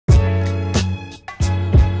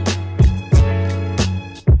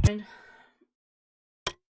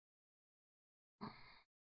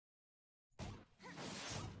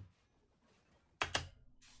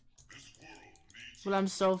But I'm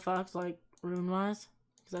so fucked, like, rune-wise.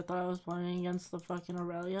 Because I thought I was playing against the fucking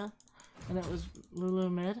Aurelia. And it was Lulu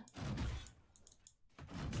mid.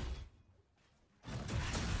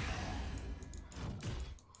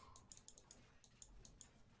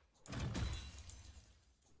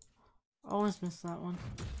 Always miss that one.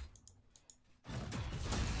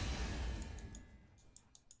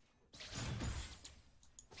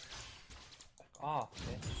 Oh,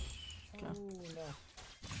 bitch. Okay. Oh, no.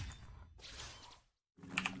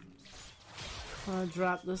 I'm gonna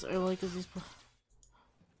drop this early because he's.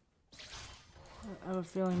 I have a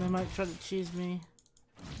feeling they might try to cheese me.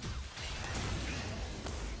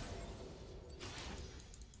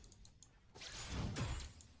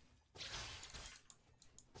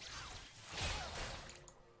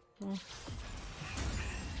 Okay.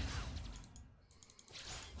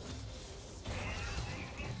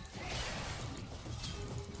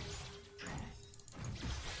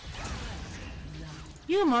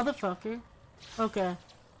 You motherfucker. Okay.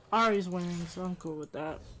 Ari's winning, so I'm cool with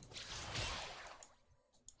that.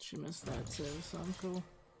 She missed that too, so I'm cool.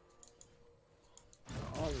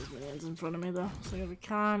 All these minions in front of me though, so I gotta be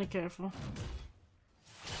kinda careful.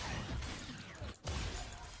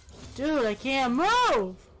 Dude, I can't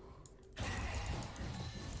move!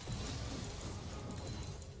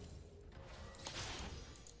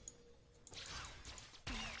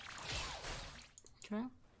 Okay.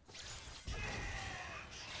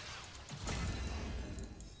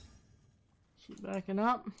 She's backing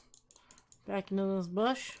up. Back into this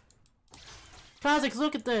bush. Kha'Zix,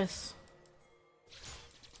 look at this.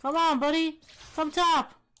 Come on, buddy. Come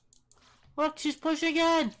top. Look, she's pushing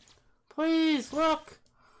in. Please, look.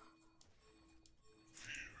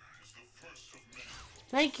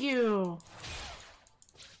 Thank you.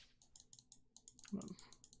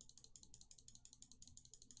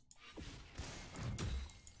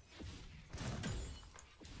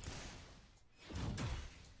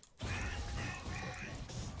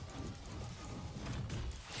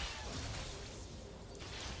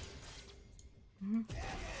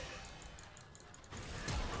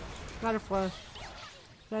 Got her flash.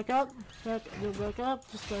 Back up. Back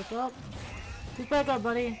up. Just back up. Just back up,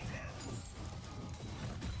 buddy.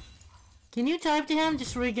 Can you type to him?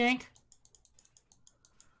 Just regank.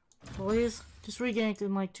 Please. Just regank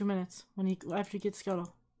in like 2 minutes when he after he gets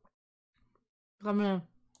scuttle. Let me know.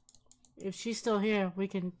 If she's still here, we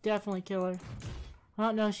can definitely kill her. Oh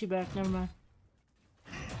no, she back. Never mind.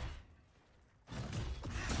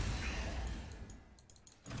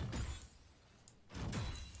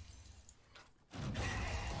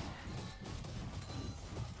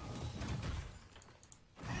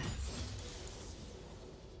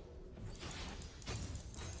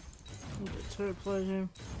 It's her pleasure.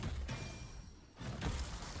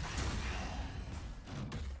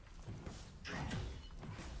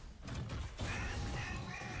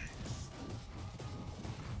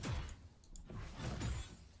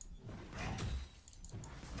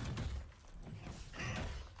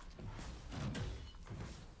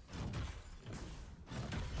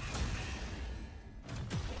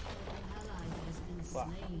 Wow.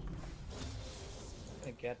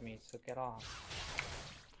 They get me, so get off.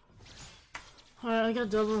 Alright, I got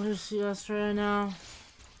double her CS right now,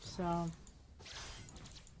 so.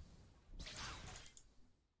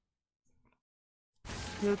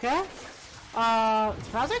 You okay?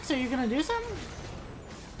 Kha'Zix, are you gonna do something?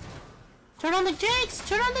 Turn on the jinx!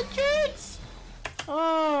 Turn on the jinx!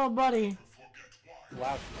 Oh, buddy.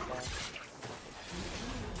 Wow.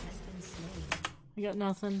 I got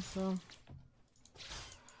nothing, so.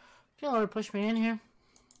 Can't let her push me in here.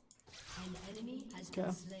 An enemy has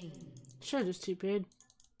been slain. Should've just TP'd.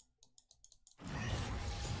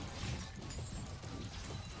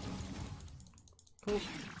 Cool.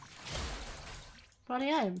 Buddy,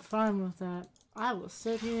 I am fine with that. I will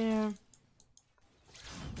sit here.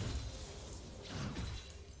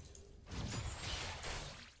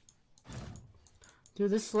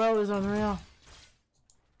 Dude, this slow is unreal.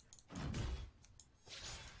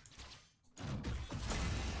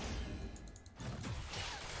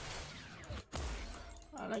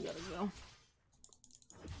 Alright, I gotta go.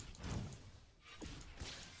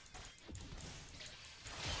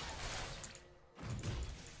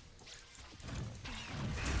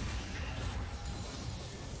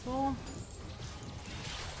 Cool.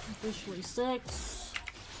 Officially 6.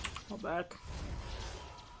 Go back.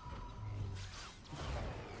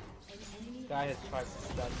 This guy has tried to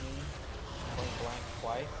stun me point blank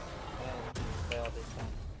twice and failed it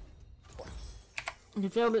twice. You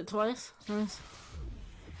failed it twice? Nice.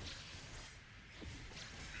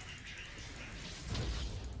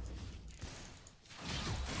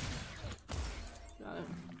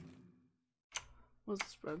 What's the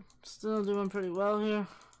spread? Still doing pretty well here.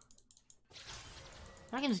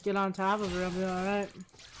 I can just get on top of her, I'll be alright.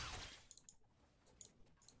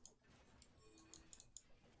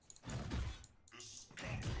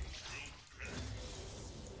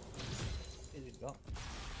 Easy to go.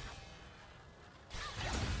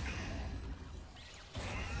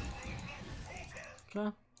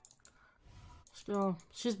 Okay. Still,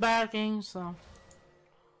 she's backing, so.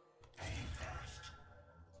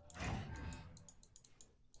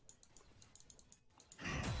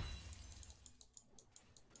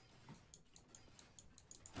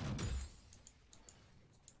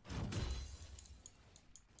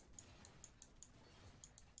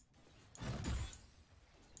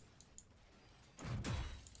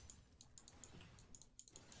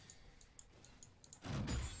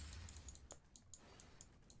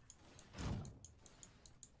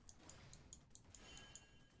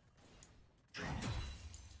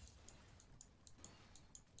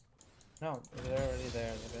 No, they're already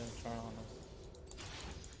there. They're gonna turn on us.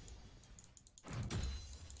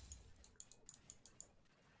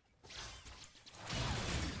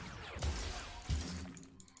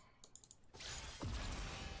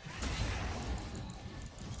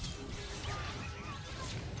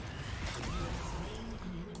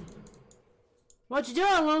 What you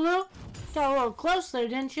doing, Lulu? Got a little close there,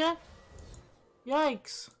 didn't you?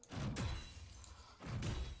 Yikes.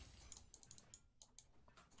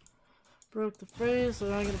 Broke the freeze, so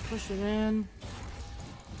I'm gonna push it in.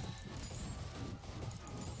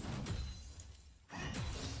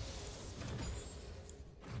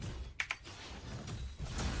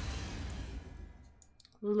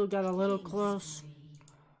 Lulu got a little close.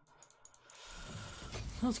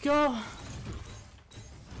 Let's go.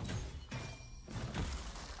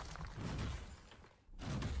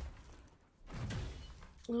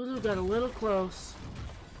 Lulu got a little close.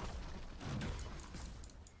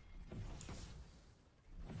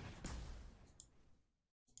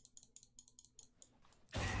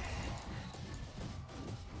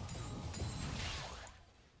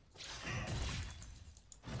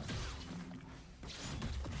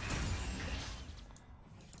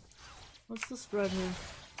 What's the spread here?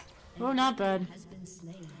 Oh, not bad.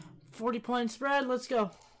 40-point spread, let's go.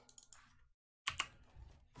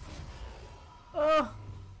 Oh,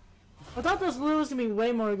 I thought this Lulu was gonna be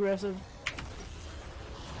way more aggressive.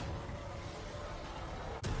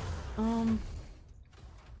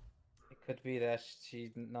 It could be that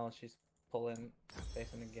she knows she's pulling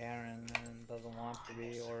facing the Garen and doesn't want to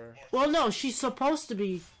be, or Well, no, she's supposed to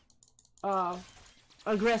be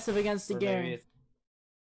aggressive against the or Garen.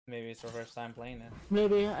 maybe it's her first time playing it.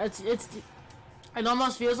 Maybe it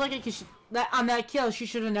almost feels like it because on that kill she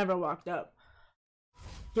should have never walked up.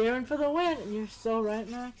 Garen for the win. You're so right,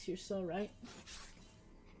 Max. You're so right.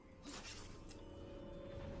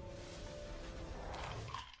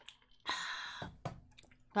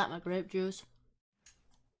 Got my grape juice.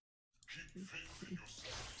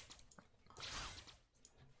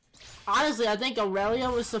 Honestly, I think Aurelia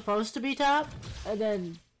was supposed to be top, and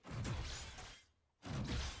then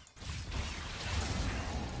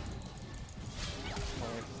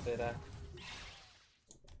Say that.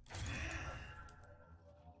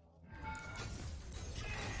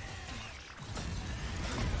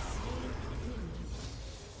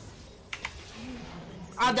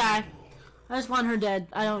 I'll die. I just want her dead.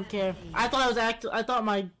 I don't care. I thought I thought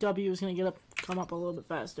my W was gonna come up a little bit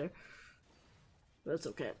faster. But it's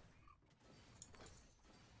okay.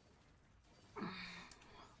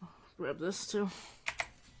 Grab this too.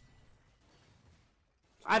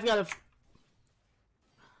 I've got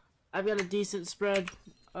a decent spread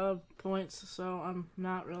of points, so I'm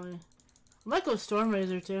not really. I might go Storm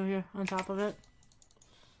Razor too here on top of it.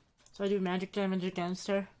 So I do magic damage against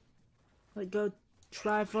her. Like go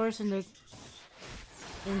Triforce into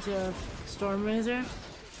Storm Razor,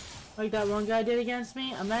 like that one guy did against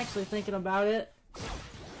me. I'm actually thinking about it.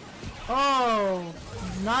 Oh,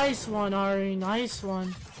 nice one, Ari. Nice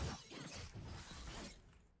one.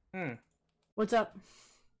 What's up?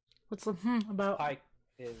 What's the about? Pike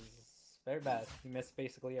is very bad. He missed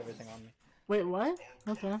basically everything on me. Wait, what?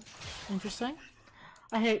 Okay, interesting.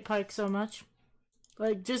 I hate Pike so much.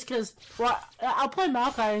 Like just cause, well, I'll play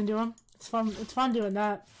Maokai into him. It's fun. It's fun doing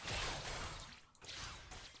that.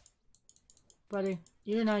 Buddy,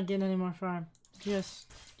 you're not getting any more farm. Yes,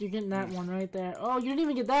 you're getting that one right there. Oh, you didn't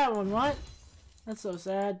even get that one. What? That's so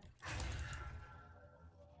sad.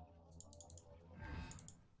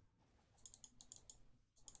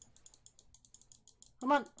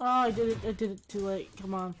 Come on. Oh, I did it too late.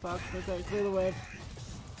 Come on, fuck. Okay, clear the wave.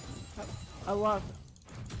 I walked.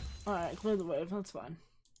 Alright, clear the wave. That's fine.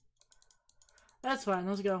 That's fine,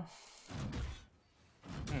 let's go.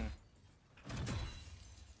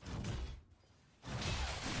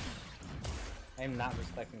 I'm not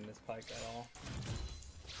respecting this Pyke at all.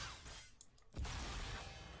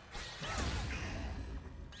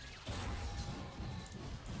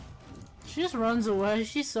 She just runs away.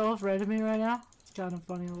 She's so afraid of me right now. It's kind of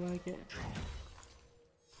funny, I like it.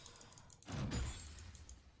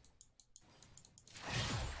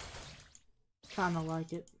 Kinda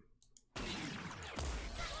like it.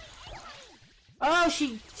 Oh,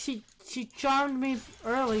 she charmed me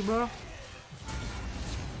early, bro.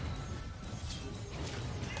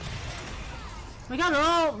 I got her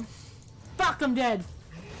ult! Fuck, I'm dead.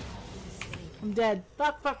 I'm dead.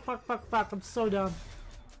 Fuck, fuck, fuck, fuck, fuck. I'm so dumb.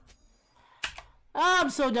 Oh, I'm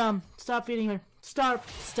so dumb. Stop feeding her. Stop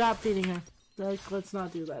feeding her. Let's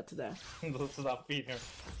not do that today. Let's stop feeding her.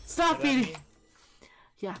 Stop feeding.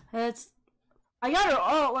 Yeah, that's. I got her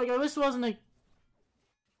ult. Like, I wish it wasn't like.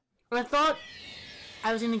 I thought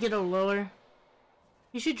I was gonna get her lower.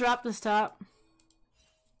 You should drop this top.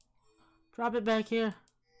 Drop it back here.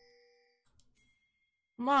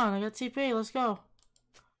 Come on, I got TP. Let's go.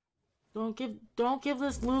 Don't give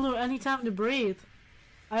this Lulu any time to breathe.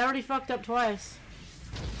 I already fucked up twice.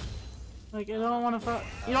 Like, I don't want to fuck.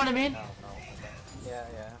 You know what I mean? No. Yeah.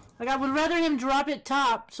 Like, I would rather him drop it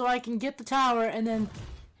top so I can get the tower and then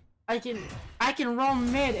I can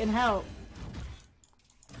roam mid and help.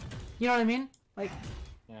 You know what I mean? Like.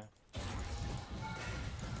 Yeah.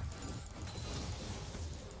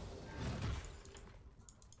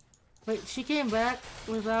 Like, she came back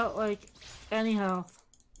without like any health.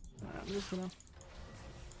 I'm just gonna. An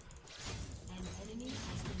enemy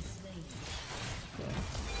has been slain. Okay.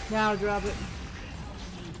 Now drop it.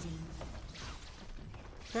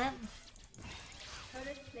 Okay.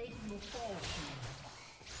 Turret plate will fall.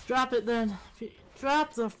 Drop it then.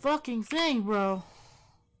 Drop the fucking thing, bro.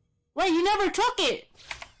 Wait, you never took it!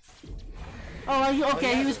 Oh,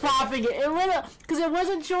 okay, he was popping it. It went up, because it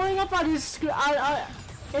wasn't showing up on his screen.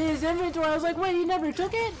 In his inventory. I was like, wait, you never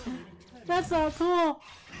took it? That's not cool.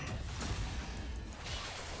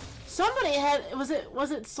 Somebody had, was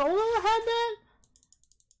it Solo had that?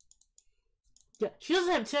 Yeah, she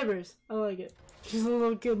doesn't have timbers. I like it. She's a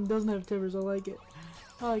little kid and doesn't have timbers. I like it.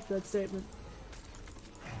 I like that statement.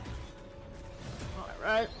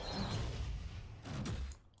 Alright.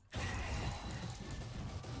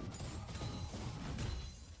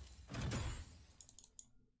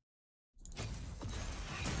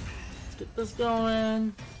 Let's get this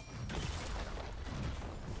going.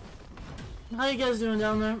 How you guys doing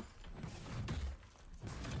down there?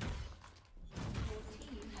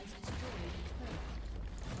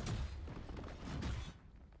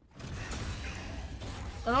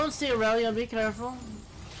 I don't see Aurelia, be careful.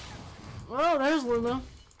 Oh, there's Lulu.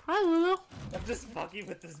 Hi, Lulu. I'm just fucking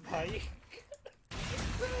with this Pyke.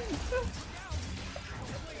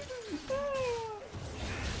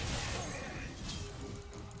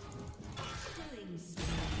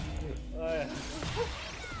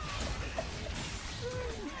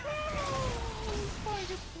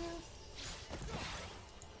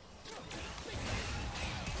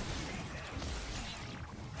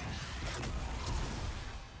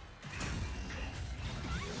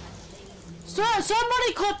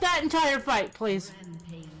 Somebody clip that entire fight, please.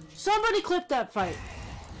 Somebody clip that fight.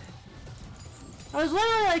 I was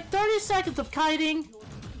literally like 30 seconds of kiting.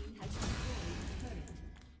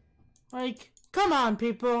 Like, come on,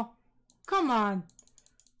 people. Come on.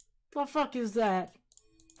 The fuck is that?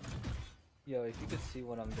 Yo, if you could see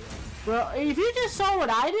what I'm doing. Bro, if you just saw what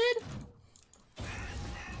I did.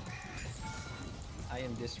 I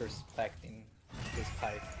am disrespecting this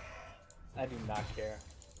Pyke. I do not care.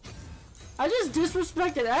 I just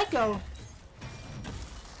disrespected Echo.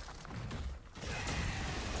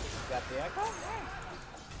 Got the Echo?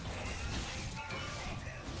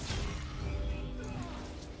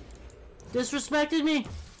 Disrespected me.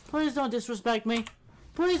 Please don't disrespect me.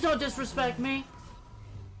 Please don't disrespect me.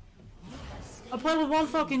 I play with one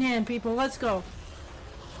fucking hand, people. Let's go.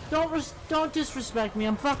 Don't disrespect me.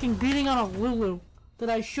 I'm fucking beating on a Lulu that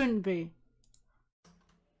I shouldn't be.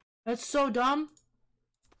 That's so dumb.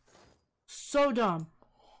 So dumb.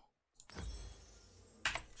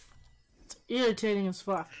 It's irritating as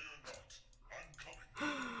fuck.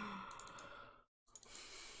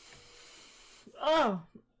 Oh.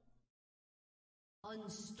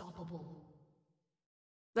 Unstoppable.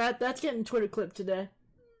 That's getting Twitter clipped today.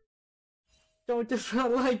 I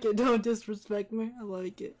like it. Don't disrespect me. I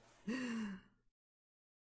like it.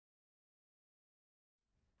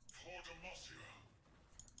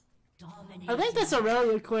 I think that's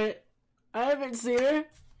Aurelia quit. I haven't seen her.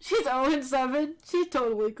 She's 0-7. She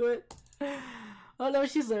totally quit. Oh no,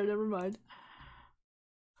 she's there. Never mind.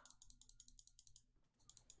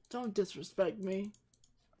 Don't disrespect me.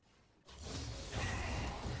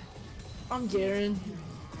 I'm Garen.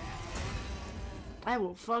 I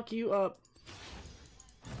will fuck you up.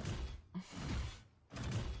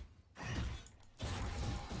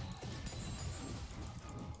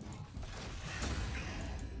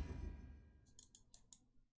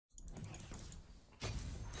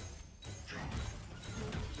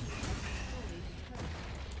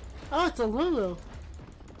 Oh, it's a Lulu.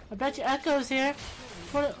 I bet you Echo's here.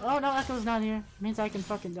 Oh no, Echo's not here. Means I can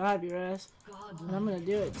fucking dive your ass. And I'm gonna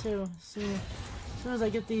do it too. As soon as I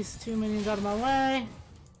get these 2 minions out of my way.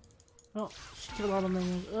 Oh, she killed all the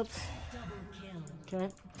minions. Oops. Okay.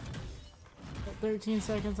 Got 13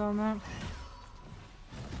 seconds on that.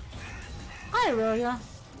 Hi, Roya.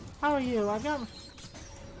 How are you? I got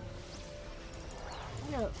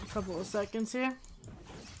a couple of seconds here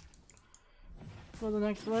for the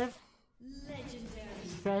next wave.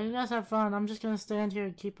 Okay, you guys have fun. I'm just gonna stand here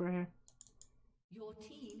and keep her here. Your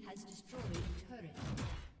team has destroyed a turret.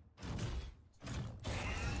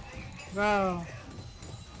 Bro.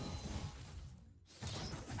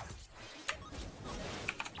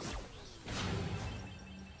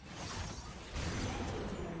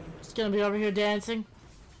 Just gonna be over here dancing.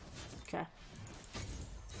 Okay.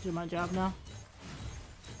 Do my job now.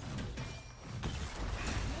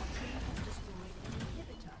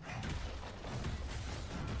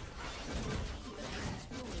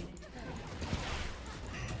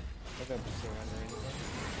 I got the surrender anything.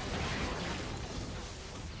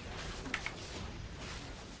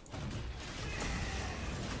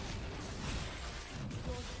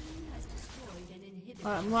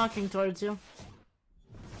 Alright, I'm walking towards you.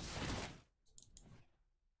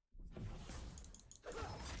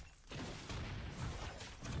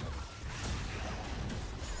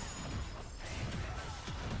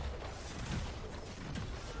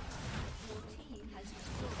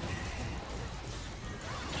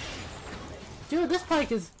 Dude, this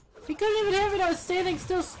Pike is... He couldn't even hit me, I was standing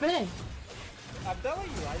still spinning. I'm telling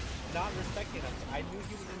you, I'm not respecting him. I knew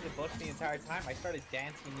he was in the bush the entire time. I started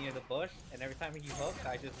dancing near the bush, and every time he hooked,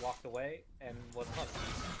 I just walked away and was hooked.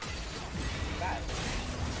 Bad.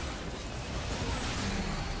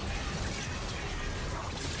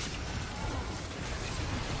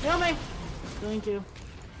 Kill me! Thank you.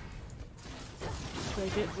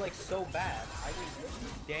 Take it. It's like so bad. I was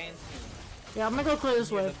dancing Yeah, I'm gonna go clear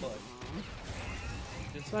this near way. the bush.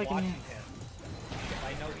 Just So I can- watching him. Because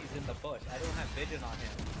I know he's in the bush. I don't have vision on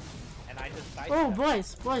him. And I just sidestepped. Oh,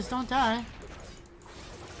 boys, don't die.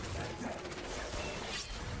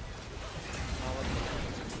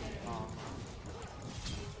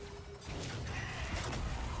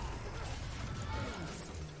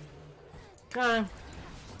 Okay.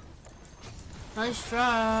 Nice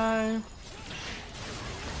try.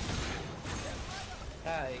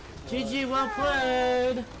 Hi. GG, well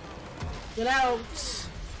played. Get out.